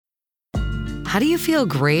How do you feel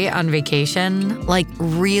great on vacation? Like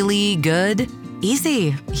really good?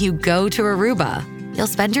 Easy. You go to Aruba. You'll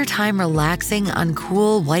spend your time relaxing on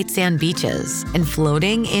cool white sand beaches and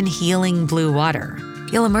floating in healing blue water.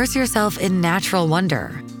 You'll immerse yourself in natural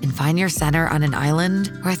wonder and find your center on an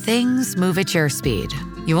island where things move at your speed.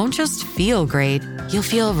 You won't just feel great, you'll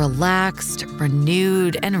feel relaxed,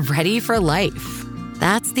 renewed, and ready for life.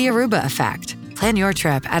 That's the Aruba effect. Plan your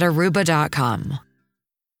trip at Aruba.com.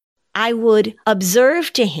 I would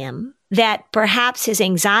observe to him that perhaps his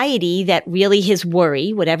anxiety, that really his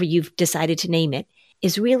worry, whatever you've decided to name it,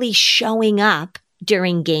 is really showing up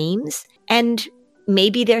during games. And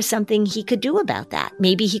maybe there's something he could do about that.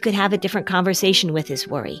 Maybe he could have a different conversation with his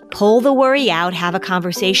worry. Pull the worry out, have a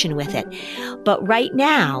conversation with it. But right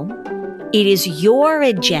now, it is your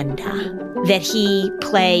agenda that he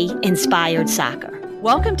play inspired soccer.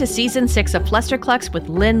 Welcome to Season 6 of Flusterclux with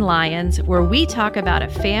Lynn Lyons, where we talk about a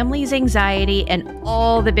family's anxiety and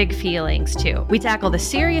all the big feelings, too. We tackle the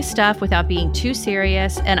serious stuff without being too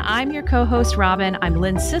serious, and I'm your co-host, Robin. I'm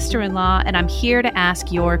Lynn's sister-in-law, and I'm here to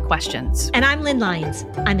ask your questions. And I'm Lynn Lyons.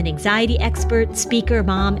 I'm an anxiety expert, speaker,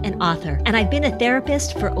 mom, and author, and I've been a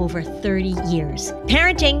therapist for over 30 years.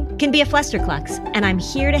 Parenting can be a flusterclux, and I'm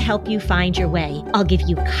here to help you find your way. I'll give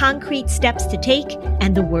you concrete steps to take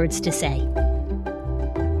and the words to say.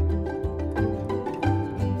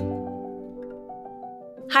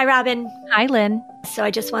 Hi, Robin. Hi, Lynn. So I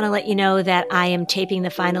just want to let you know that I am taping the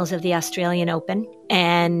finals of the Australian Open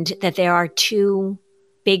and that there are 2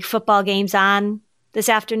 big football games on this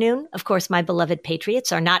afternoon. Of course, my beloved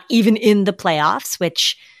Patriots are not even in the playoffs,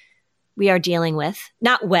 which we are dealing with.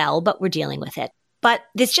 Not well, but we're dealing with it. But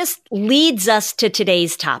this just leads us to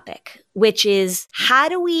today's topic, which is how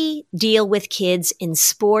do we deal with kids in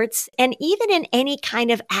sports and even in any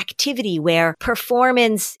kind of activity where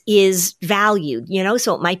performance is valued,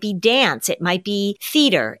 so it might be dance, it might be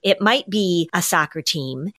theater, it might be a soccer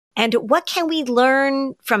team. And what can we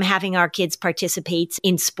learn from having our kids participate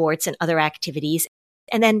in sports and other activities?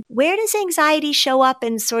 And then where does anxiety show up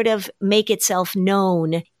and sort of make itself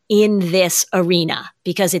known in this arena?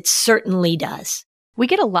 Because it certainly does. We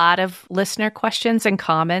get a lot of listener questions and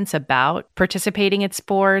comments about participating in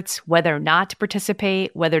sports, whether or not to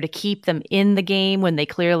participate, whether to keep them in the game when they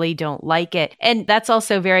clearly don't like it. And that's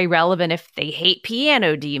also very relevant if they hate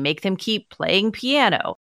piano. Do you make them keep playing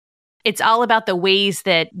piano? It's all about the ways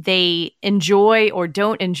that they enjoy or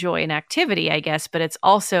don't enjoy an activity, I guess, but it's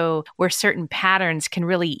also where certain patterns can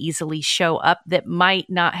really easily show up that might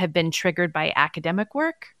not have been triggered by academic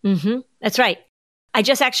work. Mm-hmm. That's right. I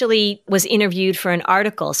just actually was interviewed for an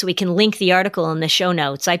article, so we can link the article in the show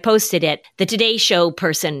notes. I posted it, the Today Show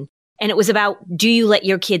person, and it was about, do you let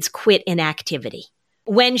your kids quit an activity?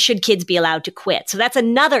 When should kids be allowed to quit? So that's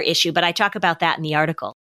another issue, but I talk about that in the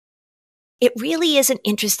article. It really is an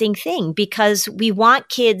interesting thing because we want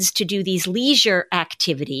kids to do these leisure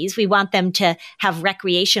activities. We want them to have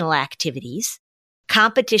recreational activities.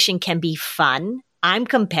 Competition can be fun. I'm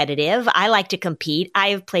competitive. I like to compete. I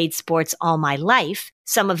have played sports all my life.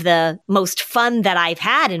 Some of the most fun that I've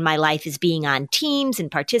had in my life is being on teams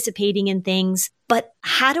and participating in things. But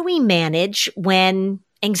how do we manage when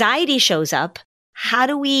anxiety shows up? How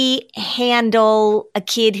do we handle a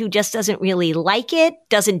kid who just doesn't really like it,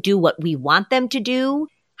 doesn't do what we want them to do?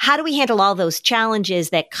 How do we handle all those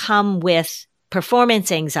challenges that come with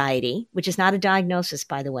performance anxiety, which is not a diagnosis,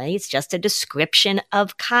 by the way. It's just a description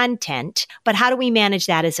of content. But how do we manage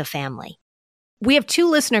that as a family? We have 2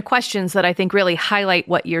 listener questions that I think really highlight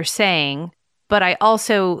what you're saying, but I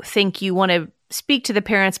also think you want to speak to the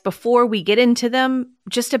parents before we get into them,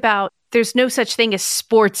 just about there's no such thing as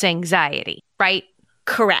sports anxiety, right?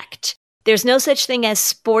 Correct. There's no such thing as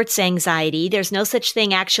sports anxiety. There's no such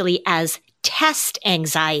thing actually as test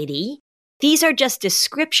anxiety. These are just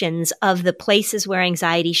descriptions of the places where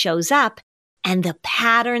anxiety shows up, and the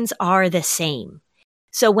patterns are the same.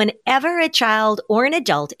 So whenever a child or an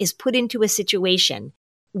adult is put into a situation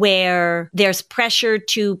where there's pressure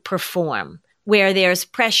to perform, where there's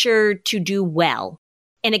pressure to do well,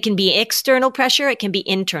 and it can be external pressure, it can be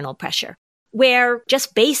internal pressure, where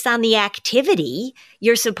just based on the activity,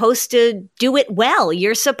 you're supposed to do it well.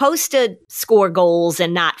 You're supposed to score goals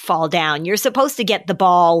and not fall down. You're supposed to get the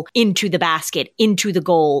ball into the basket, into the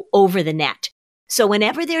goal, over the net. So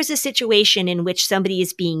whenever there's a situation in which somebody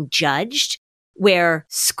is being judged, where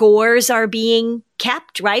scores are being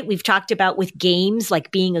kept, right? We've talked about with games,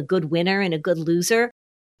 like being a good winner and a good loser.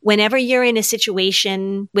 Whenever you're in a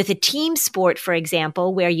situation with a team sport, for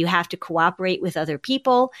example, where you have to cooperate with other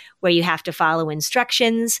people, where you have to follow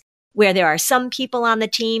instructions, where there are some people on the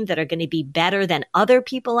team that are going to be better than other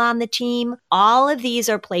people on the team. All of these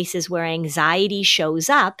are places where anxiety shows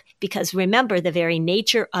up because remember, the very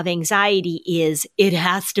nature of anxiety is it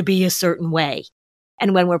has to be a certain way.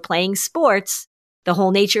 And when we're playing sports, the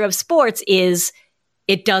whole nature of sports is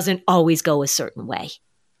it doesn't always go a certain way.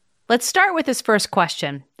 Let's start with this first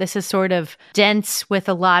question. This is sort of dense with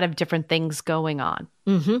a lot of different things going on.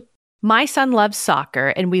 Mm-hmm. My son loves soccer,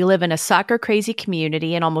 and we live in a soccer-crazy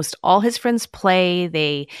community, and almost all his friends play.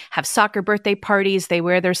 They have soccer birthday parties. They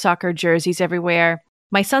wear their soccer jerseys everywhere.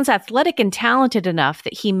 My son's athletic and talented enough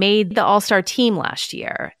that he made the all-star team last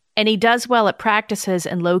year, and he does well at practices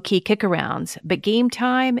and low-key kick-arounds, but game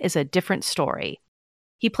time is a different story.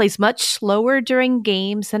 He plays much slower during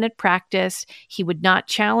games than at practice. He would not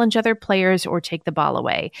challenge other players or take the ball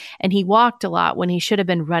away. And he walked a lot when he should have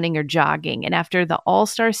been running or jogging. And after the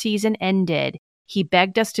All-Star season ended, he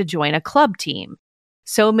begged us to join a club team.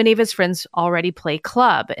 So many of his friends already play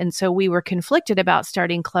club. And so we were conflicted about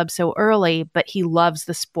starting club so early, but he loves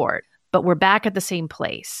the sport. But we're back at the same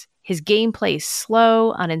place. His gameplay is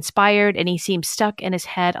slow, uninspired, and he seems stuck in his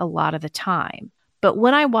head a lot of the time. But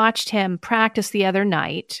when I watched him practice the other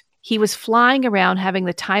night, he was flying around having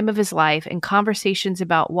the time of his life, and conversations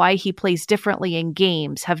about why he plays differently in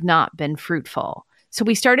games have not been fruitful. So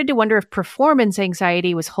we started to wonder if performance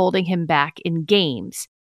anxiety was holding him back in games.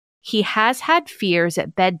 He has had fears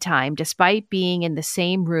at bedtime despite being in the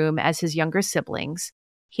same room as his younger siblings.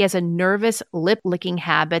 He has a nervous lip-licking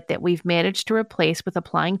habit that we've managed to replace with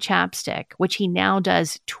applying chapstick, which he now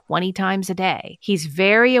does 20 times a day. He's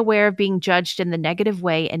very aware of being judged in the negative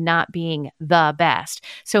way and not being the best.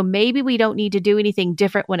 So maybe we don't need to do anything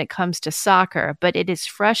different when it comes to soccer, but it is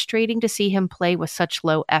frustrating to see him play with such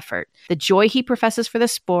low effort. The joy he professes for the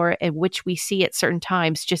sport, and which we see at certain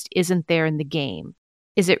times, just isn't there in the game.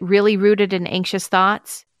 Is it really rooted in anxious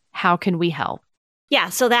thoughts? How can we help? Yeah,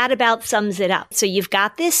 so that about sums it up. So you've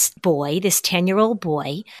got this boy, this 10-year-old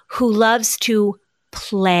boy, who loves to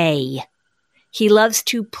play. He loves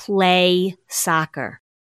to play soccer.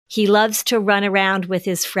 He loves to run around with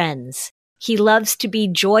his friends. He loves to be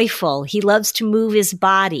joyful. He loves to move his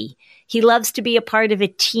body. He loves to be a part of a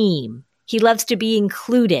team. He loves to be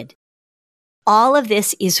included. All of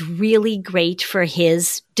this is really great for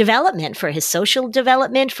his development, for his social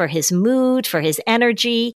development, for his mood, for his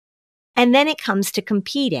energy. And then it comes to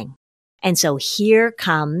competing. And so here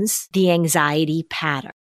comes the anxiety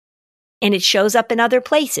pattern. And it shows up in other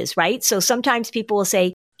places, right? So sometimes people will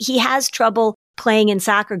say, he has trouble playing in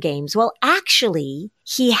soccer games. Well, actually,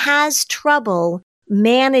 he has trouble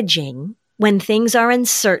managing when things are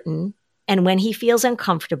uncertain and when he feels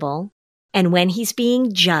uncomfortable and when he's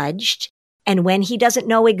being judged and when he doesn't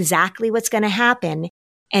know exactly what's going to happen.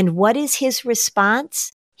 And what is his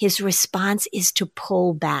response? His response is to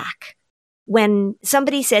pull back. When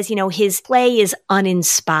somebody says, his play is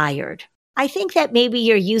uninspired, I think that maybe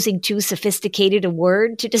you're using too sophisticated a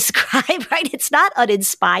word to describe, right? It's not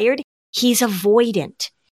uninspired. He's avoidant.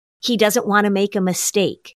 He doesn't want to make a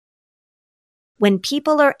mistake. When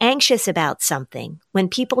people are anxious about something, when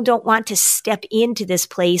people don't want to step into this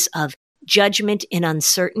place of judgment and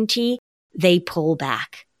uncertainty, they pull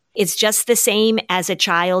back. It's just the same as a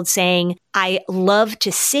child saying, I love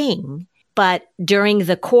to sing, but during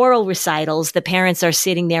the choral recitals, the parents are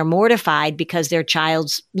sitting there mortified because their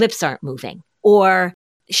child's lips aren't moving. Or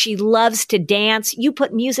she loves to dance. You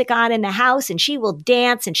put music on in the house and she will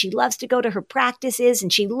dance, and she loves to go to her practices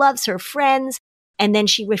and she loves her friends. And then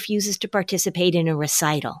she refuses to participate in a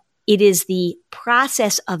recital. It is the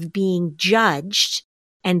process of being judged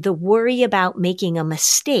and the worry about making a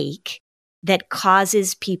mistake that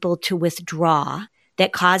causes people to withdraw,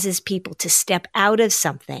 that causes people to step out of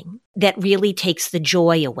something that really takes the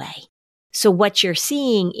joy away. So what you're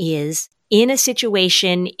seeing is in a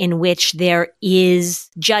situation in which there is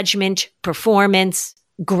judgment, performance,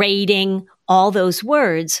 grading, all those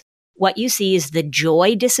words, what you see is the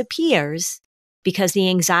joy disappears because the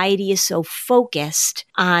anxiety is so focused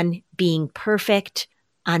on being perfect,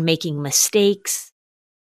 on making mistakes.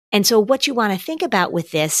 And so what you want to think about with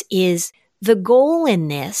this is the goal in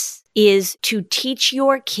this is to teach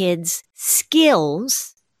your kids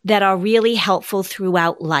skills that are really helpful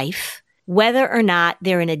throughout life, whether or not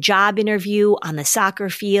they're in a job interview, on the soccer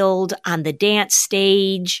field, on the dance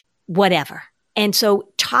stage, whatever. And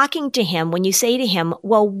so talking to him, when you say to him,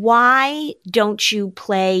 well, why don't you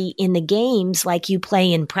play in the games like you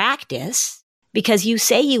play in practice? Because you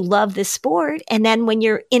say you love the sport, and then when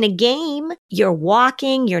you're in a game, you're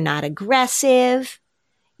walking, you're not aggressive,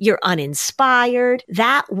 you're uninspired.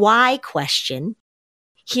 That why question,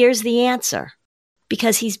 here's the answer.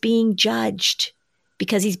 Because he's being judged.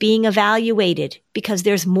 because he's being evaluated, because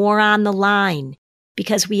there's more on the line,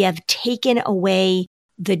 because we have taken away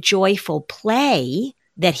the joyful play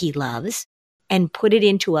that he loves and put it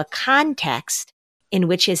into a context in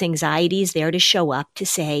which his anxiety is there to show up to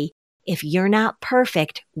say, if you're not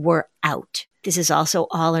perfect, we're out. This is also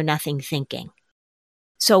all or nothing thinking.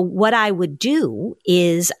 So what I would do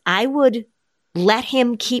is I would let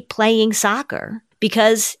him keep playing soccer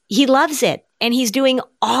because he loves it. And he's doing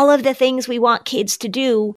all of the things we want kids to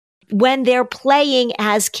do when they're playing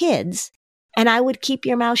as kids. And I would keep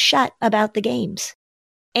your mouth shut about the games.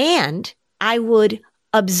 And I would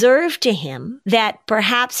observe to him that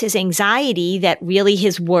perhaps his anxiety, that really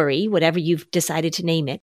his worry, whatever you've decided to name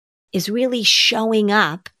it, is really showing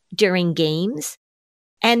up during games.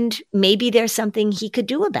 And maybe there's something he could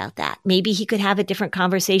do about that. Maybe he could have a different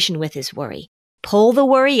conversation with his worry. Pull the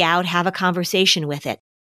worry out, have a conversation with it.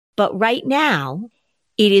 But right now,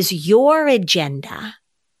 it is your agenda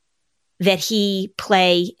that he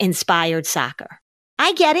play inspired soccer.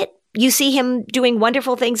 I get it. You see him doing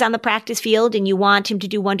wonderful things on the practice field and you want him to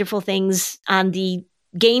do wonderful things on the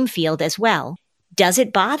game field as well. Does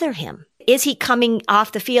it bother him? Is he coming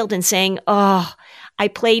off the field and saying, oh, I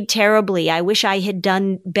played terribly. I wish I had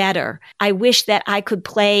done better. I wish that I could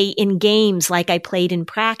play in games like I played in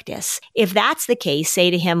practice. If that's the case,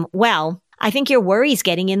 say to him, well, I think your worry's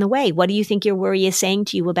getting in the way. What do you think your worry is saying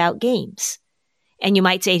to you about games? And you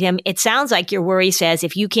might say to him, it sounds like your worry says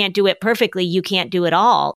if you can't do it perfectly, you can't do it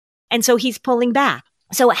all. And so he's pulling back.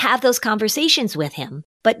 So have those conversations with him,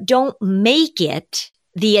 but don't make it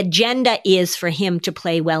the agenda is for him to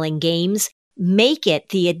play well in games. Make it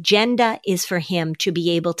the agenda is for him to be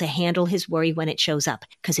able to handle his worry when it shows up,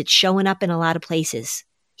 because it's showing up in a lot of places.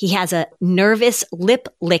 He has a nervous lip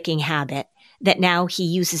licking habit that now he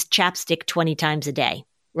uses chapstick 20 times a day,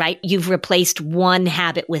 right? You've replaced one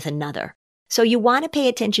habit with another. So you want to pay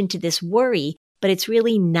attention to this worry, but it's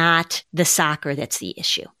really not the soccer that's the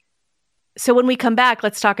issue. So when we come back,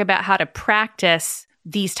 let's talk about how to practice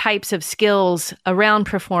these types of skills around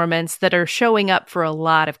performance that are showing up for a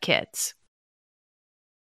lot of kids.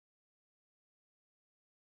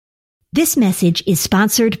 This message is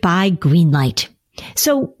sponsored by Greenlight.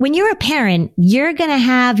 So when you're a parent, you're going to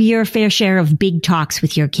have your fair share of big talks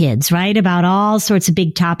with your kids, right? About all sorts of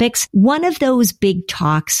big topics. One of those big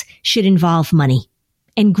talks should involve money.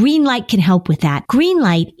 And Greenlight can help with that.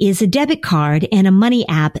 Greenlight is a debit card and a money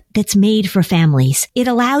app that's made for families. It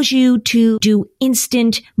allows you to do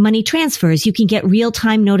instant money transfers. You can get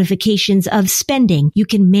real-time notifications of spending. You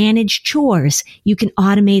can manage chores. You can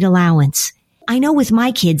automate allowance. I know with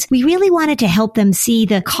my kids, we really wanted to help them see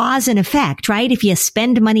the cause and effect, right? If you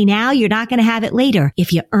spend money now, you're not going to have it later.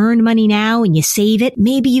 If you earn money now and you save it,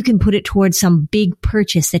 maybe you can put it towards some big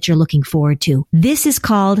purchase that you're looking forward to. This is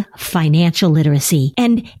called financial literacy,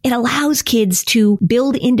 and it allows kids to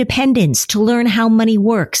build independence, to learn how money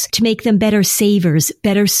works, to make them better savers,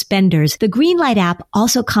 better spenders. The Greenlight app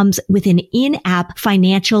also comes with an in-app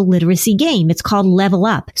financial literacy game. It's called Level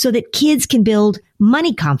Up, so that kids can build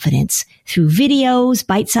money confidence through videos,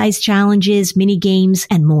 bite-sized challenges, mini games,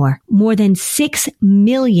 and more. More than 6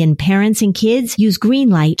 million parents and kids use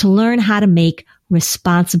Greenlight to learn how to make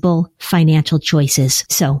responsible financial choices.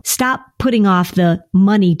 So stop putting off the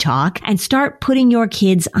money talk and start putting your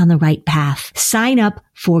kids on the right path. Sign up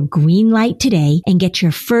for Greenlight today and get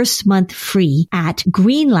your first month free at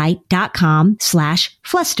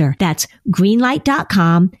greenlight.com/fluster. That's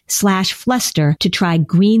greenlight.com/fluster to try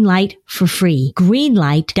Greenlight for free.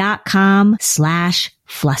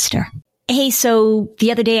 Greenlight.com/fluster. Hey, so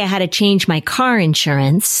the other day I had to change my car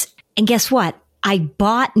insurance, and guess what? I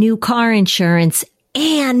bought new car insurance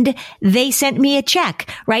and they sent me a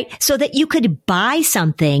check, right? So that you could buy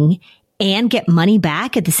something and get money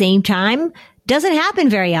back at the same time doesn't happen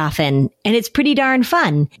very often. And it's pretty darn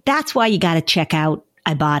fun. That's why you got to check out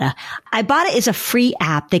Ibotta. Ibotta is a free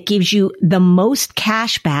app that gives you the most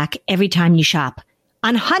cash back every time you shop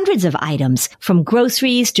on hundreds of items, from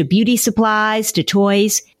groceries to beauty supplies to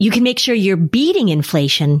toys. You can make sure you're beating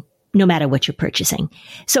inflation no matter what you're purchasing.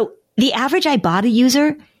 So the average Ibotta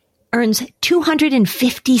user earns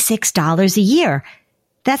 $256 a year.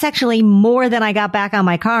 That's actually more than I got back on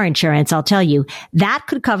my car insurance, I'll tell you. That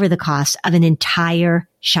could cover the cost of an entire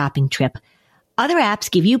shopping trip. Other apps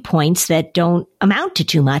give you points that don't amount to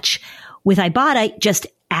too much. With Ibotta, just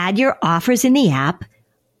add your offers in the app,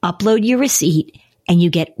 upload your receipt, and you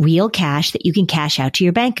get real cash that you can cash out to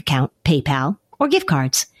your bank account, PayPal, or gift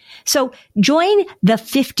cards. So join the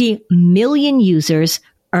 50 million users,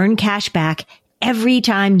 earn cash back every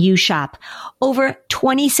time you shop. Over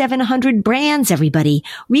 2,700 brands, everybody.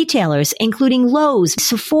 Retailers, including Lowe's,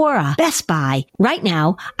 Sephora, Best Buy. Right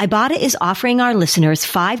now, Ibotta is offering our listeners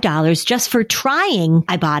 $5 just for trying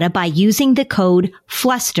Ibotta by using the code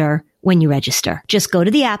FLUSTER when you register. Just go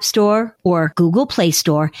to the App Store or Google Play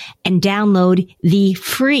Store and download the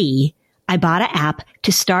free Ibotta app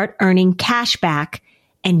to start earning cash back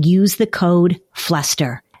and use the code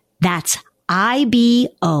FLUSTER. That's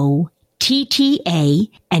IBOTTA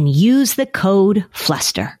and use the code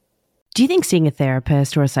FLUSTER. Do you think seeing a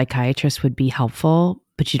therapist or a psychiatrist would be helpful,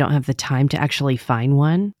 but you don't have the time to actually find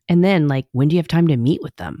one? And then, when do you have time to meet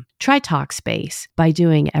with them? Try Talkspace. By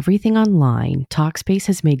doing everything online, Talkspace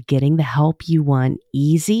has made getting the help you want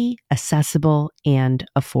easy, accessible, and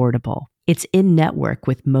affordable. It's in-network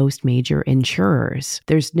with most major insurers.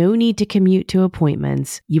 There's no need to commute to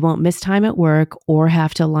appointments. You won't miss time at work or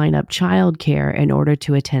have to line up childcare in order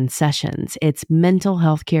to attend sessions. It's mental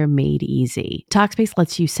health care made easy. Talkspace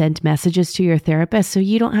lets you send messages to your therapist so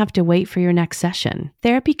you don't have to wait for your next session.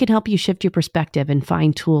 Therapy can help you shift your perspective and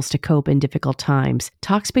find tools to cope in difficult times.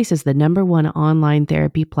 Talkspace is the #1 online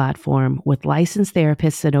therapy platform with licensed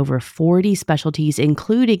therapists in over 40 specialties,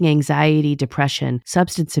 including anxiety, depression,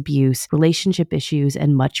 substance abuse, relationship issues,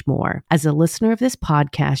 and much more. As a listener of this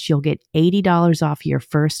podcast, you'll get $80 off your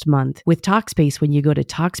first month with Talkspace when you go to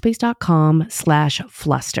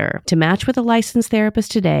Talkspace.com/fluster. To match with a licensed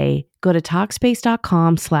therapist today, go to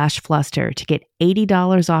Talkspace.com/fluster to get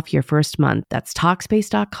 $80 off your first month. That's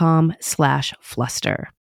Talkspace.com/fluster.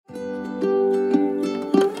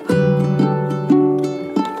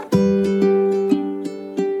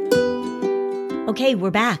 Okay,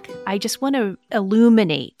 we're back. I just want to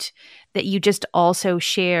illuminate that you just also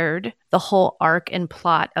shared the whole arc and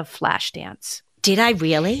plot of Flashdance. Did I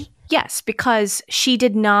really? Yes, because she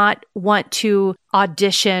did not want to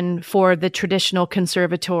audition for the traditional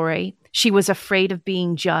conservatory. She was afraid of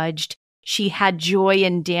being judged. She had joy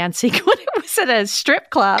in dancing when it was at a strip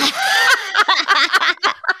club.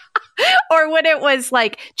 Or when it was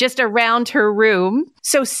just around her room.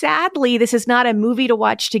 So sadly, this is not a movie to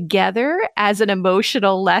watch together as an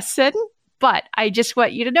emotional lesson. But I just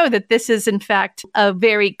want you to know that this is, in fact, a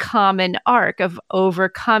very common arc of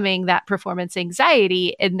overcoming that performance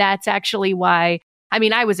anxiety. And that's actually why,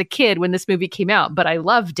 I was a kid when this movie came out, but I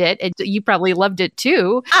loved it. And you probably loved it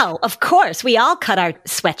too. Oh, of course. We all cut our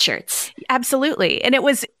sweatshirts. Absolutely. And it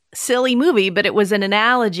was silly movie, but it was an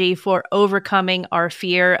analogy for overcoming our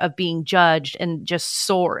fear of being judged and just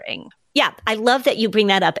soaring. Yeah, I love that you bring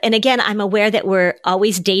that up. And again, I'm aware that we're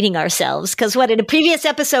always dating ourselves because in a previous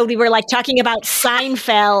episode, we were talking about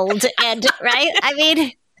Seinfeld and, right?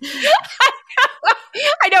 I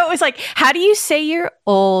know. It was how do you say you're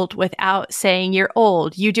old without saying you're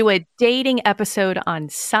old? You do a dating episode on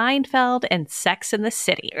Seinfeld and Sex and the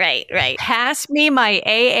City. Right. Pass me my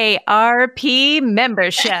AARP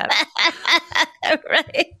membership.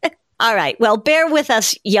 Right. All right. Well, bear with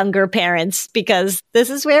us, younger parents, because this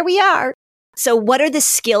is where we are. So what are the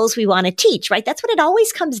skills we want to teach, right? That's what it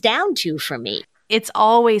always comes down to for me. It's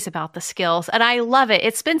always about the skills. And I love it.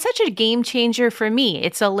 It's been such a game changer for me.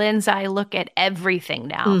 It's a lens I look at everything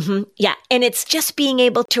now. Mm-hmm. Yeah. And it's just being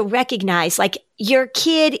able to recognize your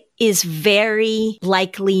kid is very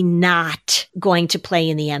likely not going to play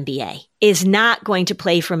in the NBA, is not going to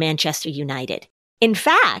play for Manchester United. In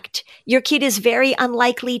fact, your kid is very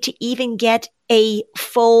unlikely to even get a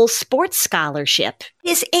full sports scholarship.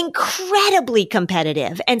 It's incredibly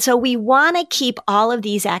competitive. And so we want to keep all of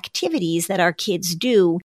these activities that our kids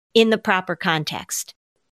do in the proper context.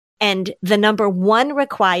 And the #1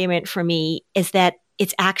 requirement for me is that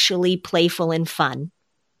it's actually playful and fun.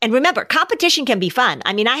 And remember, competition can be fun.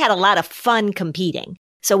 I had a lot of fun competing.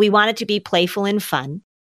 So we want it to be playful and fun.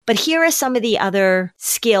 But here are some of the other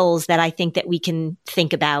skills that I think that we can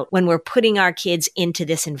think about when we're putting our kids into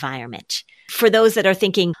this environment. For those that are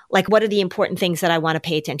thinking, what are the important things that I want to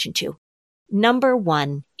pay attention to?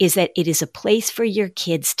 #1 is that it is a place for your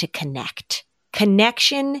kids to connect.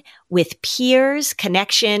 Connection with peers,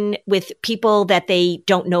 connection with people that they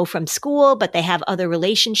don't know from school, but they have other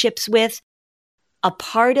relationships with. A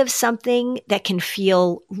part of something that can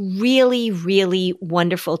feel really, really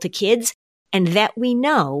wonderful to kids. And that we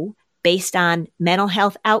know, based on mental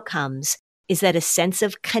health outcomes, is that a sense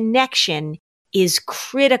of connection is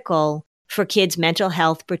critical for kids' mental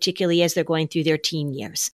health, particularly as they're going through their teen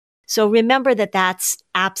years. So remember that that's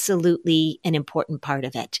absolutely an important part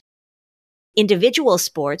of it. Individual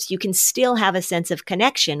sports, you can still have a sense of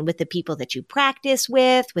connection with the people that you practice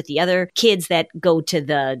with the other kids that go to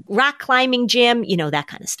the rock climbing gym, that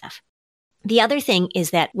kind of stuff. The other thing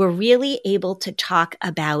is that we're really able to talk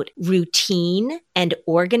about routine and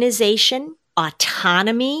organization,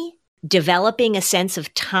 autonomy, developing a sense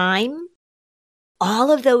of time.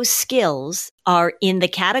 All of those skills are in the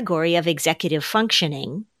category of executive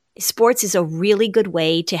functioning. Sports is a really good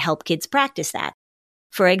way to help kids practice that.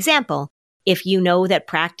 For example, if you know that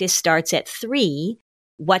practice starts at 3,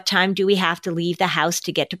 what time do we have to leave the house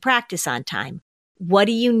to get to practice on time? What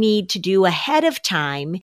do you need to do ahead of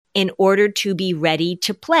time in order to be ready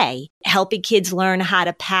to play? Helping kids learn how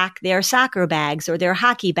to pack their soccer bags or their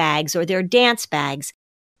hockey bags or their dance bags,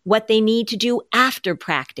 what they need to do after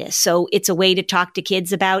practice. So it's a way to talk to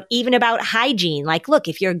kids about hygiene. Like, look,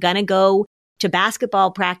 if you're going to go to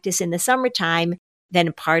basketball practice in the summertime,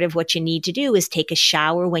 then part of what you need to do is take a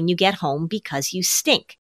shower when you get home because you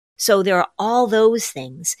stink. So there are all those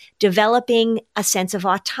things. Developing a sense of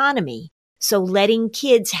autonomy. So letting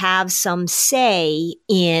kids have some say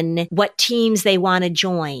in what teams they want to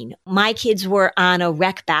join. My kids were on a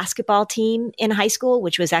rec basketball team in high school,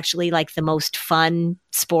 which was actually like the most fun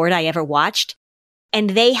sport I ever watched.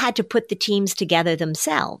 And they had to put the teams together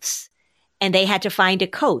themselves. And they had to find a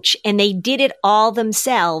coach. And they did it all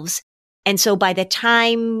themselves. And so by the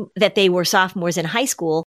time that they were sophomores in high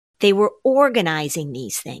school, they were organizing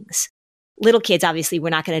these things. Little kids, obviously, we're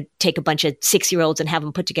not going to take a bunch of 6-year-olds and have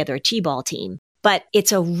them put together a t-ball team. But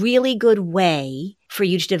it's a really good way for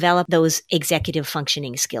you to develop those executive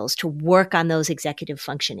functioning skills, to work on those executive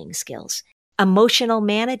functioning skills. Emotional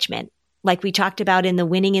management, like we talked about in the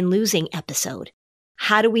winning and losing episode.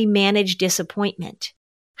 How do we manage disappointment?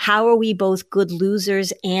 How are we both good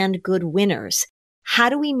losers and good winners? How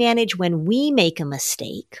do we manage when we make a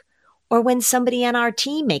mistake or when somebody on our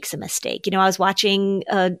team makes a mistake? You know, I was watching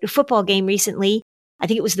a football game recently. I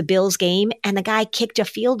think it was the Bills game, and the guy kicked a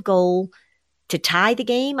field goal to tie the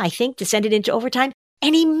game, I think, to send it into overtime.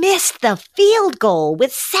 And he missed the field goal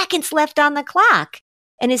with seconds left on the clock.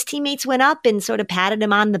 And his teammates went up and sort of patted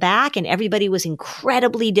him on the back, and everybody was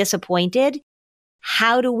incredibly disappointed.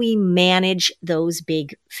 How do we manage those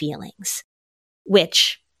big feelings?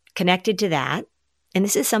 Which, connected to that, and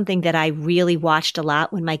this is something that I really watched a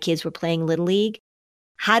lot when my kids were playing Little League,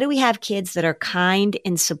 how do we have kids that are kind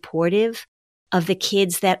and supportive of the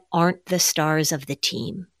kids that aren't the stars of the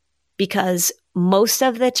team? Because most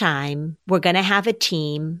of the time, we're going to have a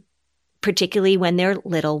team, particularly when they're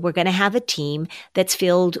little, we're going to have a team that's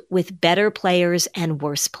filled with better players and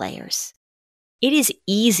worse players. It is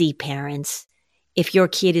easy, parents, if your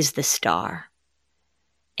kid is the star.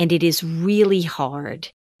 And it is really hard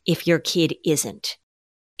if your kid isn't.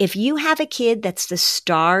 If you have a kid that's the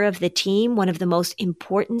star of the team, one of the most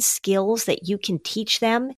important skills that you can teach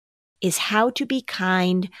them is how to be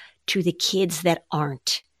kind to the kids that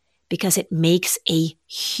aren't, because it makes a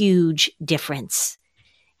huge difference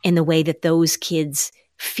in the way that those kids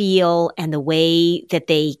feel and the way that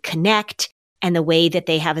they connect and the way that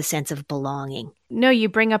they have a sense of belonging. No, you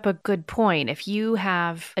bring up a good point. If you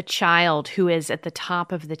have a child who is at the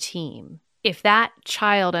top of the team, if that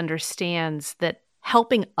child understands that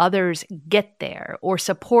helping others get there or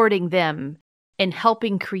supporting them and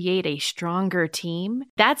helping create a stronger team,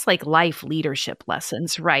 that's like life leadership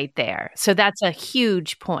lessons right there. So that's a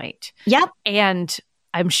huge point. Yep. And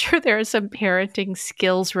I'm sure there are some parenting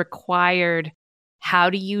skills required.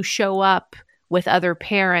 How do you show up with other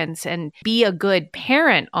parents and be a good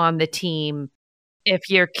parent on the team if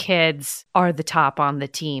your kids are the top on the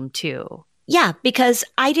team too? Yeah, because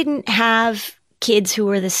I didn't have kids who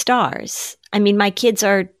were the stars. I mean, my kids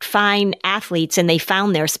are fine athletes and they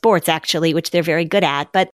found their sports actually, which they're very good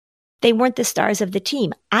at, but they weren't the stars of the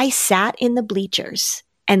team. I sat in the bleachers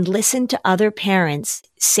and listened to other parents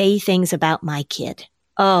say things about my kid.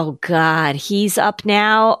 Oh God, he's up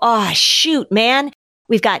now. Oh shoot, man.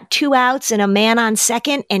 We've got 2 outs and a man on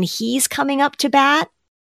second and he's coming up to bat.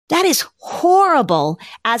 That is horrible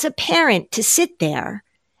as a parent to sit there.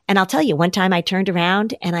 And I'll tell you, one time I turned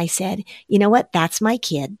around and I said, you know what? That's my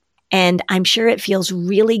kid. And I'm sure it feels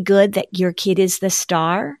really good that your kid is the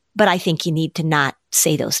star, but I think you need to not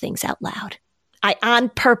say those things out loud.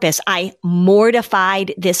 I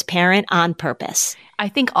mortified this parent on purpose. I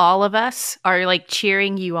think all of us are like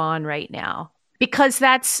cheering you on right now because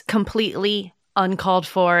that's completely uncalled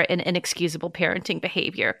for and inexcusable parenting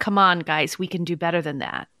behavior. Come on, guys, we can do better than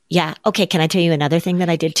that. Yeah. Okay. Can I tell you another thing that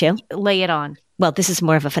I did too? Lay it on. Well, this is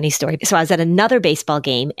more of a funny story. So I was at another baseball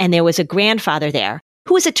game and there was a grandfather there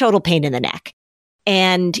who was a total pain in the neck.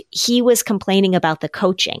 And he was complaining about the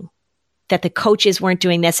coaching, that the coaches weren't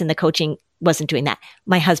doing this and the coaching wasn't doing that.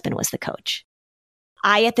 My husband was the coach.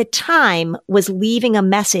 I, at the time, was leaving a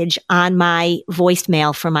message on my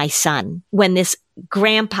voicemail for my son when this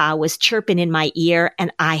grandpa was chirping in my ear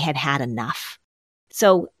and I had had enough.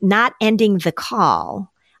 So not ending the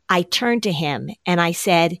call, I turned to him and I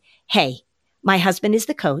said, hey, my husband is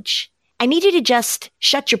the coach. I need you to just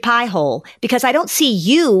shut your pie hole because I don't see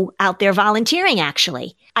you out there volunteering,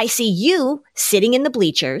 actually. I see you sitting in the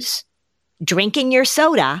bleachers, drinking your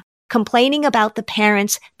soda, complaining about the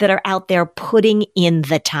parents that are out there putting in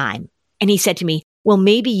the time. And he said to me, well,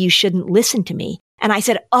 maybe you shouldn't listen to me. And I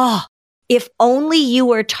said, oh, if only you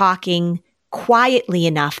were talking quietly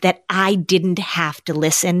enough that I didn't have to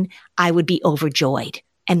listen, I would be overjoyed.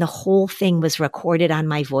 And the whole thing was recorded on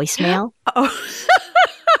my voicemail. Oh.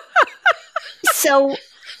 So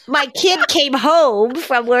my kid came home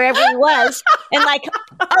from wherever he was and like,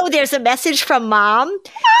 oh, there's a message from mom.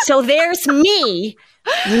 So there's me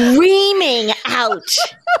reaming out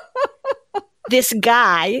this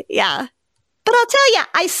guy. Yeah. But I'll tell you,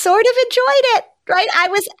 I sort of enjoyed it, right?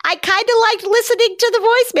 I kind of liked listening to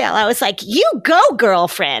the voicemail. I was like, you go,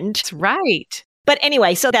 girlfriend. That's right. But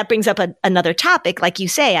anyway, so that brings up another topic, like you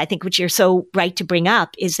say, I think, which you're so right to bring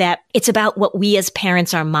up, is that it's about what we as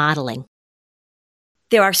parents are modeling.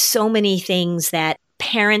 There are so many things that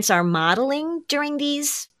parents are modeling during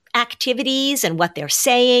these activities and what they're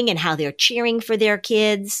saying and how they're cheering for their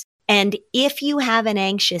kids. And if you have an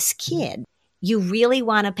anxious kid, you really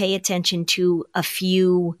want to pay attention to a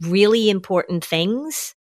few really important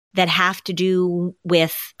things that have to do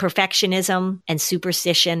with perfectionism and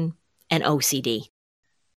superstition and OCD.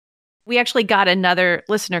 We actually got another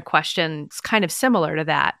listener question. It's kind of similar to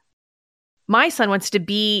that. My son wants to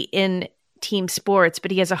be in team sports, but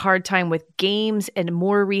he has a hard time with games and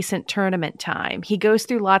more recent tournament time. He goes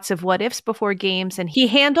through lots of what ifs before games, and he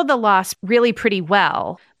handled the loss really pretty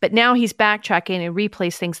well. But now he's backtracking and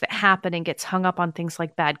replays things that happen and gets hung up on things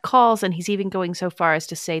like bad calls. And he's even going so far as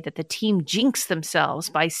to say that the team jinxed themselves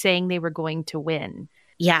by saying they were going to win.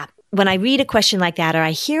 Yeah. When I read a question like that, or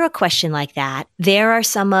I hear a question like that, there are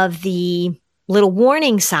some of the little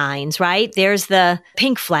warning signs, right? There's the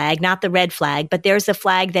pink flag, not the red flag, but there's the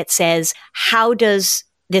flag that says, how does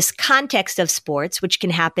this context of sports, which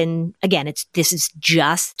can happen, again, this is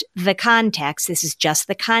just the context, this is just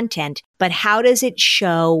the content, but how does it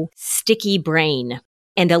show sticky brain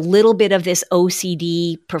and a little bit of this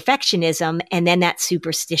OCD perfectionism and then that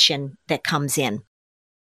superstition that comes in?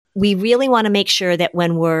 We really want to make sure that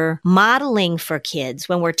when we're modeling for kids,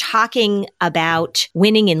 when we're talking about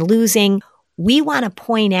winning and losing, we want to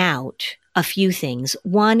point out a few things.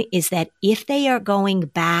 One is that if they are going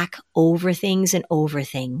back over things and over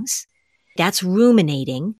things, that's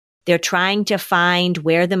ruminating. They're trying to find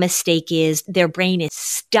where the mistake is. Their brain is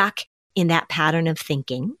stuck in that pattern of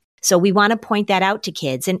thinking. So we want to point that out to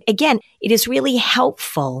kids. And again, it is really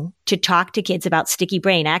helpful to talk to kids about sticky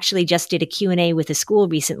brain. I actually just did a Q&A with a school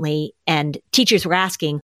recently, and teachers were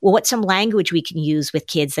asking, well, what's some language we can use with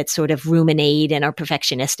kids that sort of ruminate and are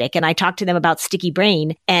perfectionistic? And I talked to them about sticky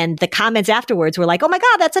brain, and the comments afterwards were like, oh my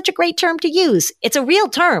God, that's such a great term to use. It's a real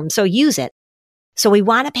term, so use it. So we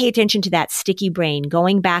want to pay attention to that sticky brain,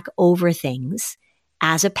 going back over things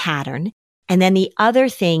as a pattern. And then the other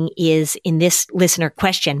thing is, in this listener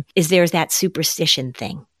question, is there's that superstition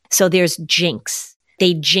thing. So there's jinx.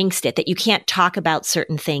 They jinxed it, that you can't talk about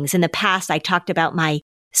certain things. In the past, I talked about my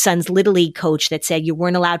son's Little League coach that said you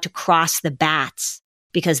weren't allowed to cross the bats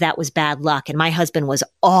because that was bad luck. And my husband was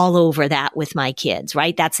all over that with my kids,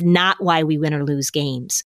 right? That's not why we win or lose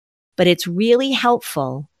games. But it's really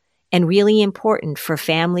helpful and really important for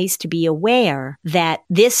families to be aware that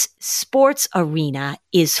this sports arena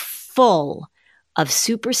is full of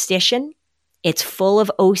superstition. It's full of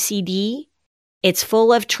OCD. It's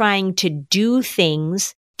full of trying to do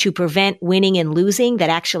things to prevent winning and losing that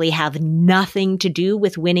actually have nothing to do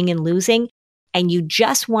with winning and losing. And you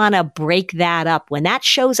just want to break that up. When that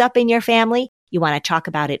shows up in your family, you want to talk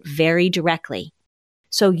about it very directly.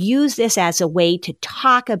 So use this as a way to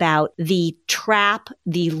talk about the trap,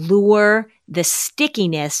 the lure, the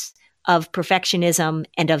stickiness of perfectionism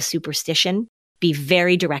and of superstition. Be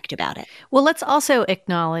very direct about it. Well, let's also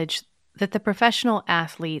acknowledge that the professional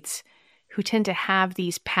athletes who tend to have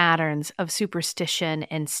these patterns of superstition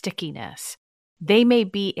and stickiness, they may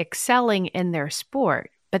be excelling in their sport,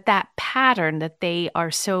 but that pattern that they are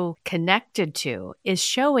so connected to is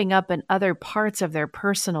showing up in other parts of their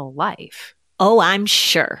personal life. Oh, I'm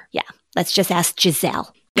sure. Yeah. Let's just ask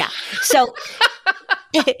Giselle. Yeah. So,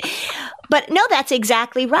 but no, that's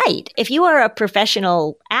exactly right. If you are a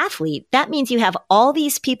professional athlete, that means you have all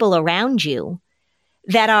these people around you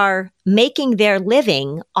that are making their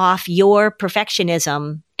living off your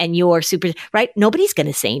perfectionism and you're super, right? Nobody's going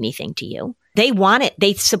to say anything to you. They want it.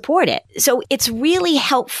 They support it. So it's really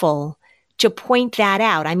helpful to point that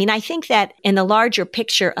out. I mean, I think that in the larger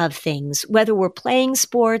picture of things, whether we're playing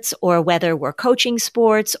sports or whether we're coaching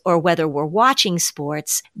sports or whether we're watching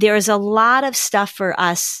sports, there's a lot of stuff for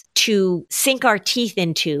us to sink our teeth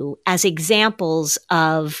into as examples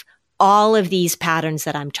of all of these patterns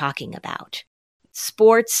that I'm talking about.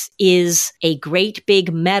 Sports is a great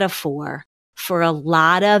big metaphor for a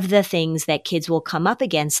lot of the things that kids will come up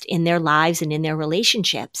against in their lives and in their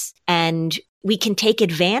relationships. And we can take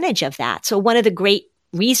advantage of that. So one of the great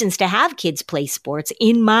reasons to have kids play sports,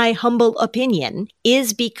 in my humble opinion,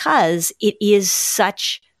 is because it is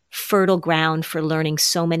such fertile ground for learning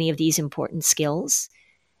so many of these important skills.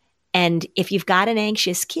 And if you've got an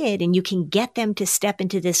anxious kid and you can get them to step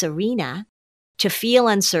into this arena, to feel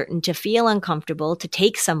uncertain, to feel uncomfortable, to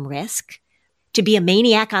take some risk, to be a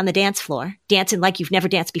maniac on the dance floor, dancing like you've never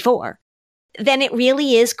danced before, then it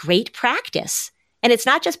really is great practice. And it's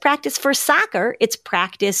not just practice for soccer, it's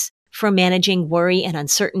practice for managing worry and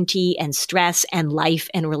uncertainty and stress and life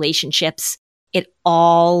and relationships. It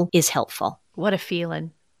all is helpful. What a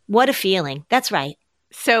feeling. What a feeling. That's right.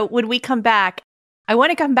 So when we come back, I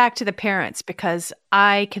want to come back to the parents because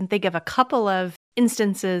I can think of a couple of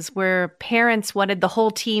instances where parents wanted the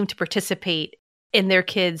whole team to participate in their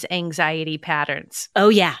kids' anxiety patterns. Oh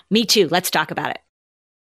yeah, me too. Let's talk about it.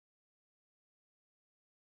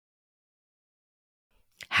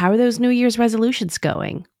 How are those New Year's resolutions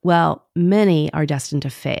going? Well, many are destined to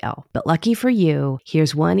fail. But lucky for you,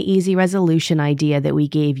 here's one easy resolution idea that we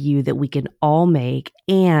gave you that we can all make,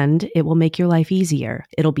 and it will make your life easier.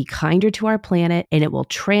 It'll be kinder to our planet, and it will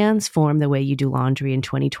transform the way you do laundry in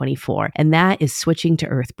 2024. And that is switching to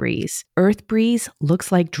Earth Breeze. Earth Breeze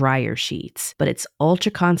looks like dryer sheets, but it's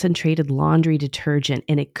ultra-concentrated laundry detergent,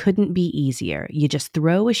 and it couldn't be easier. You just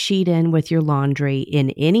throw a sheet in with your laundry in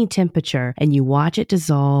any temperature, and you watch it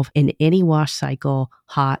dissolve in any wash cycle,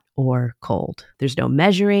 hot or cold. There's no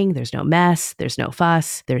measuring, there's no mess, there's no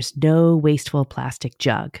fuss, there's no wasteful plastic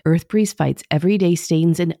jug. Earth Breeze fights everyday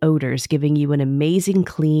stains and odors, giving you an amazing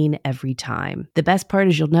clean every time. The best part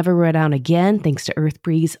is you'll never run out again thanks to Earth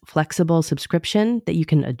Breeze flexible subscription that you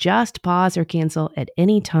can adjust, pause, or cancel at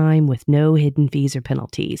any time with no hidden fees or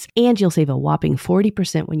penalties. And you'll save a whopping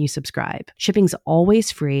 40% when you subscribe. Shipping's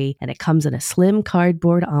always free, and it comes in a slim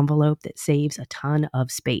cardboard envelope that saves a ton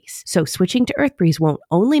of space. So switching to Earth Breeze won't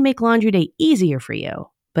only make laundry day easier for you,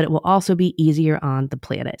 but it will also be easier on the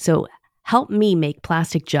planet. So help me make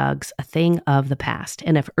plastic jugs a thing of the past.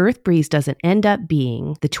 And if Earth Breeze doesn't end up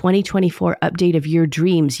being the 2024 update of your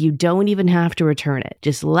dreams, you don't even have to return it.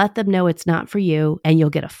 Just let them know it's not for you, and you'll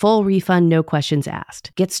get a full refund, no questions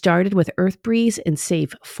asked. Get started with Earth Breeze and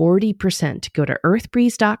save 40%. Go to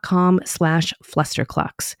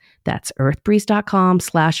earthbreeze.com/flusterclux. That's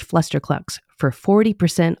earthbreeze.com/flusterclux for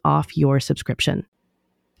 40% off your subscription.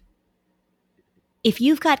 If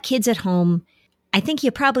you've got kids at home, I think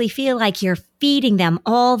you probably feel like you're feeding them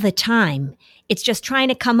all the time. It's just trying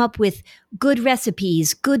to come up with good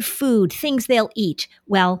recipes, good food, things they'll eat.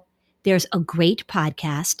 Well, there's a great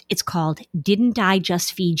podcast. It's called Didn't I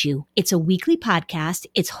Just Feed You? It's a weekly podcast.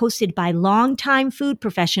 It's hosted by longtime food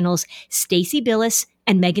professionals Stacey Billis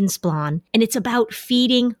and Megan Splon, and it's about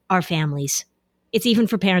feeding our families. It's even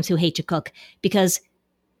for parents who hate to cook because,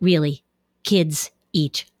 really, kids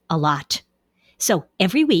eat a lot. So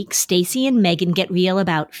every week, Stacey and Megan get real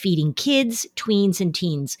about feeding kids, tweens, and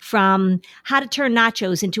teens, from how to turn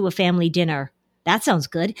nachos into a family dinner. That sounds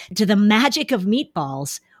good. To the magic of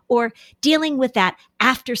meatballs, or dealing with that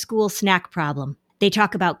after-school snack problem. They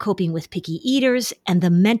talk about coping with picky eaters and the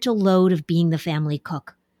mental load of being the family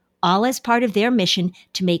cook, all as part of their mission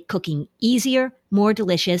to make cooking easier, more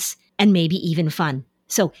delicious, and maybe even fun.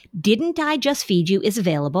 So Didn't I Just Feed You is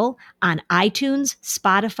available on iTunes,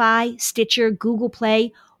 Spotify, Stitcher, Google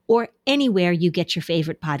Play, or anywhere you get your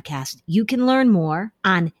favorite podcast. You can learn more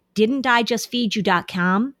on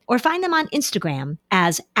didn'tijustfeedyou.com or find them on Instagram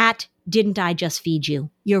as @didn'tijustfeedyou.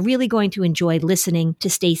 You're really going to enjoy listening to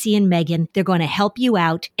Stacey and Megan. They're going to help you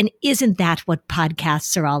out. And isn't that what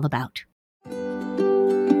podcasts are all about?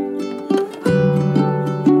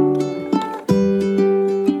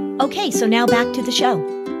 Okay, so now back to the show.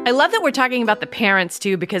 I love that we're talking about the parents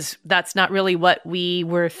too, because that's not really what we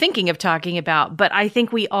were thinking of talking about, but I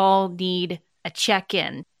think we all need a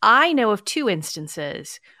check-in. I know of 2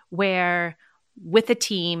 instances where with a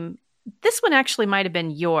team, this one actually might have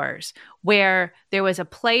been yours, where there was a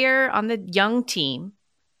player on the young team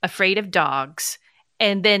afraid of dogs,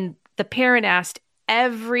 and then the parent asked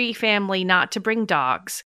every family not to bring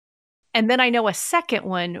dogs. And then I know a second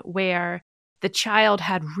one where the child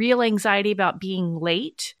had real anxiety about being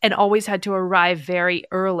late and always had to arrive very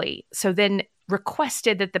early. So then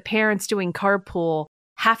requested that the parents doing carpool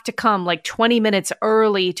have to come like 20 minutes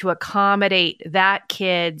early to accommodate that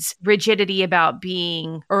kid's rigidity about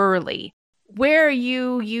being early. Where are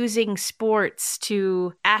you using sports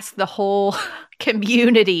to ask the whole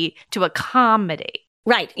community to accommodate?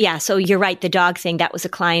 Right. Yeah. So you're right. The dog thing, that was a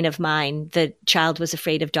client of mine. The child was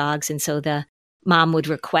afraid of dogs. And so the mom would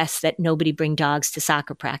request that nobody bring dogs to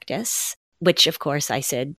soccer practice, which of course I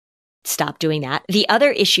said, stop doing that. The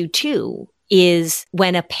other issue too is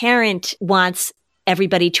when a parent wants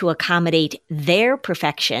everybody to accommodate their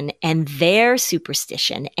perfection and their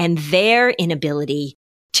superstition and their inability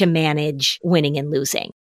to manage winning and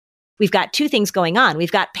losing. We've got two things going on.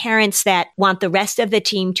 We've got parents that want the rest of the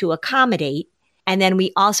team to accommodate. And then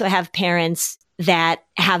we also have parents that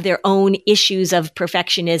have their own issues of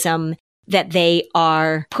perfectionism that they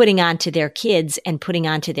are putting onto their kids and putting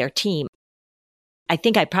onto their team. I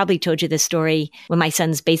think I probably told you this story when my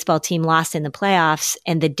son's baseball team lost in the playoffs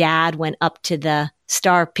and the dad went up to the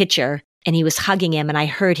star pitcher and he was hugging him. And I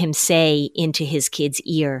heard him say into his kid's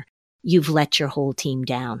ear, "You've let your whole team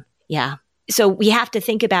down." Yeah. So we have to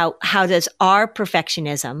think about, how does our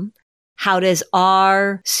perfectionism, how does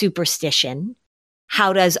our superstition,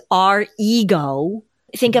 how does our ego,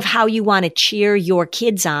 think of how you want to cheer your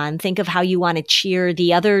kids on. Think of how you want to cheer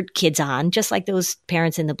the other kids on, just like those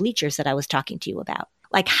parents in the bleachers that I was talking to you about.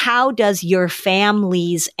 Like, how does your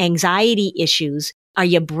family's anxiety issues, are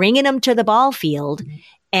you bringing them to the ball field?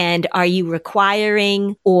 And are you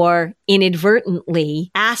requiring or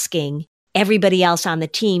inadvertently asking everybody else on the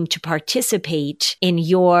team to participate in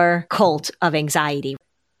your cult of anxiety?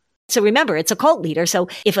 So remember, it's a cult leader. So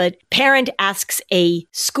if a parent asks a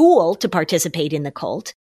school to participate in the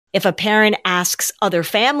cult, if a parent asks other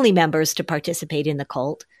family members to participate in the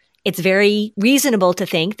cult, it's very reasonable to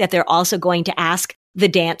think that they're also going to ask the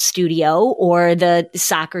dance studio or the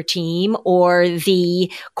soccer team or the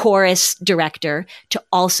chorus director to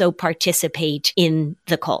also participate in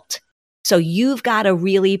the cult. So you've got to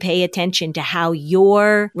really pay attention to how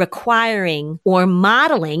you're requiring or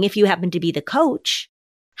modeling, if you happen to be the coach,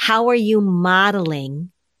 how are you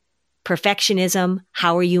modeling perfectionism?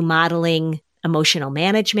 How are you modeling emotional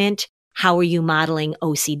management? How are you modeling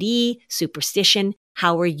OCD, superstition?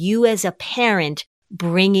 How are you as a parent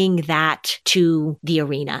bringing that to the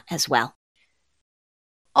arena as well?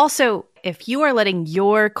 Also, if you are letting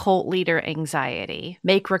your cult leader anxiety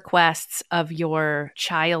make requests of your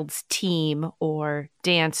child's team or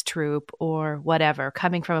dance troupe or whatever,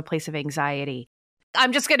 coming from a place of anxiety,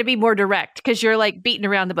 I'm just going to be more direct because you're like beating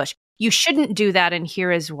around the bush. You shouldn't do that, and here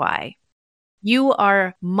is why. You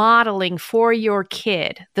are modeling for your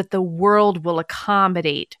kid that the world will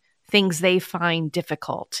accommodate things they find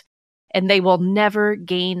difficult, and they will never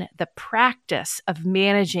gain the practice of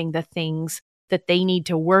managing the things that they need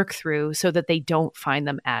to work through so that they don't find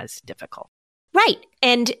them as difficult. Right.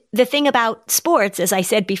 And the thing about sports, as I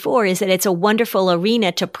said before, is that it's a wonderful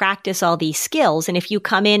arena to practice all these skills. And if you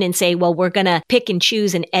come in and say, well, we're going to pick and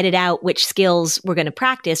choose and edit out which skills we're going to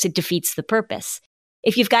practice, it defeats the purpose.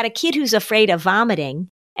 If you've got a kid who's afraid of vomiting,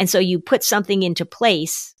 and so you put something into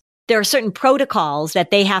place, there are certain protocols that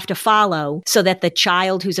they have to follow so that the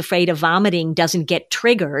child who's afraid of vomiting doesn't get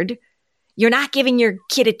triggered. You're not giving your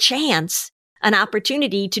kid a chance, an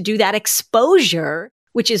opportunity to do that exposure,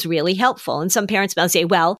 which is really helpful. And some parents will say,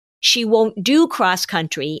 well, she won't do cross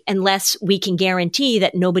country unless we can guarantee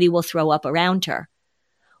that nobody will throw up around her.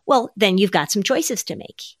 Well, then you've got some choices to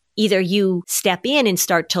make. Either you step in and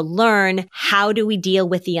start to learn, how do we deal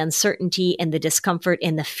with the uncertainty and the discomfort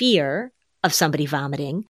and the fear of somebody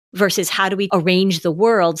vomiting, versus how do we arrange the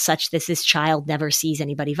world such that this child never sees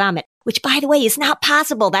anybody vomit, which, by the way, is not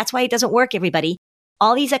possible. That's why it doesn't work, everybody.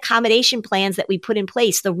 All these accommodation plans that we put in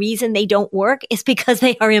place, the reason they don't work is because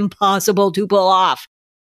they are impossible to pull off.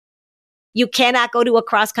 You cannot go to a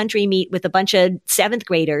cross-country meet with a bunch of 7th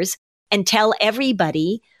graders and tell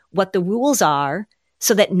everybody what the rules are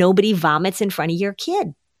so that nobody vomits in front of your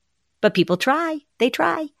kid. But people try. They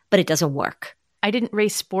try, but it doesn't work. I didn't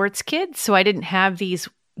raise sports kids, so I didn't have these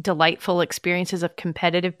delightful experiences of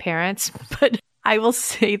competitive parents, but I will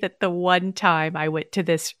say that the one time I went to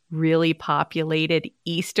this really populated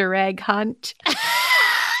Easter egg hunt of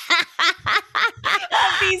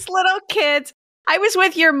these little kids, I was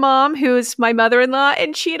with your mom, who's my mother-in-law,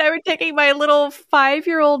 and she and I were taking my little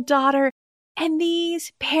 5-year-old daughter, and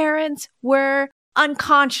these parents were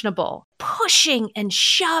unconscionable, pushing and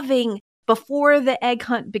shoving before the egg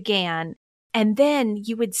hunt began. And then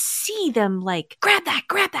you would see them like, grab that,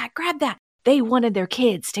 grab that, grab that. They wanted their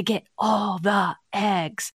kids to get all the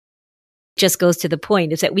eggs. just goes to the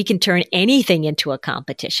point, is that we can turn anything into a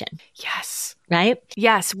competition. Yes. Right?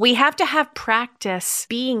 Yes. We have to have practice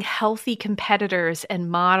being healthy competitors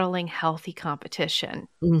and modeling healthy competition.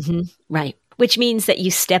 Mm-hmm. Right. Which means that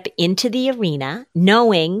you step into the arena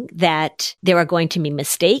knowing that there are going to be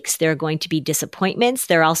mistakes, there are going to be disappointments,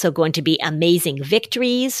 there are also going to be amazing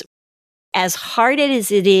victories. As hard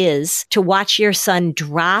as it is to watch your son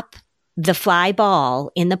drop the fly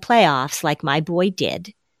ball in the playoffs like my boy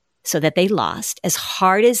did so that they lost, as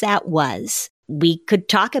hard as that was, we could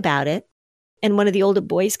talk about it. And one of the older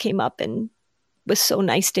boys came up and was so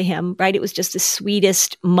nice to him, right? It was just the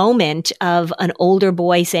sweetest moment of an older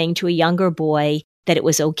boy saying to a younger boy that it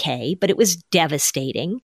was okay, but it was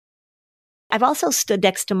devastating. I've also stood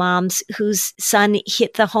next to moms whose son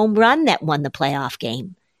hit the home run that won the playoff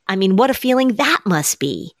game. I mean, what a feeling that must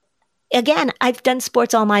be. Again, I've done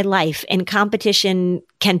sports all my life, and competition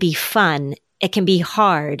can be fun. It can be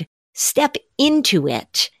hard. Step into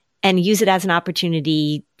it and use it as an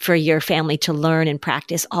opportunity for your family to learn and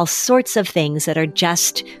practice all sorts of things that are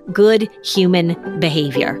just good human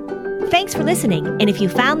behavior. Thanks for listening. And if you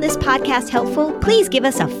found this podcast helpful, please give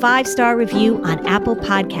us a 5-star review on Apple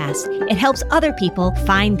Podcasts. It helps other people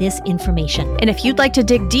find this information. And if you'd like to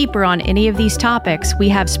dig deeper on any of these topics, we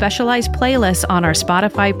have specialized playlists on our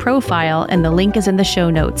Spotify profile, and the link is in the show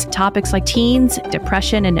notes. Topics like teens,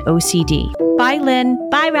 depression, and OCD. Bye, Lynn.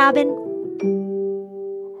 Bye, Robin.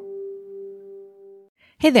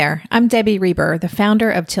 Hey there, I'm Debbie Reber, the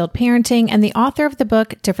founder of Tilt Parenting and the author of the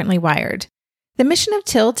book Differently Wired. The mission of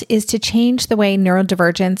Tilt is to change the way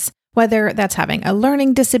neurodivergence, whether that's having a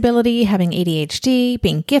learning disability, having ADHD,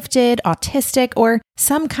 being gifted, autistic, or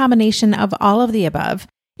some combination of all of the above,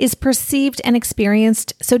 is perceived and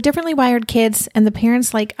experienced so differently wired kids and the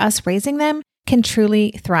parents like us raising them can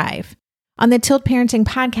truly thrive. On the Tilt Parenting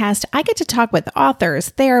podcast, I get to talk with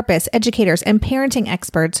authors, therapists, educators, and parenting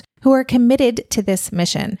experts who are committed to this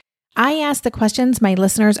mission. I ask the questions my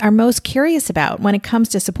listeners are most curious about when it comes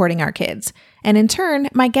to supporting our kids. And in turn,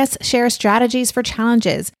 my guests share strategies for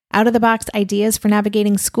challenges, out-of-the-box ideas for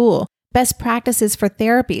navigating school, best practices for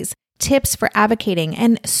therapies, tips for advocating,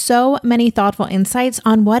 and so many thoughtful insights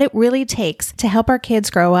on what it really takes to help our kids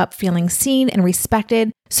grow up feeling seen and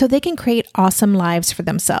respected so they can create awesome lives for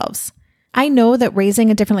themselves. I know that raising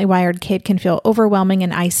a differently wired kid can feel overwhelming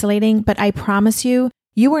and isolating, but I promise you,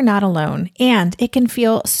 you are not alone, and it can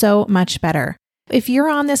feel so much better. If you're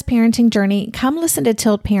on this parenting journey, come listen to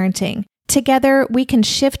Tilt Parenting. Together, we can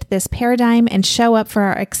shift this paradigm and show up for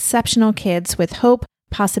our exceptional kids with hope,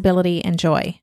 possibility, and joy.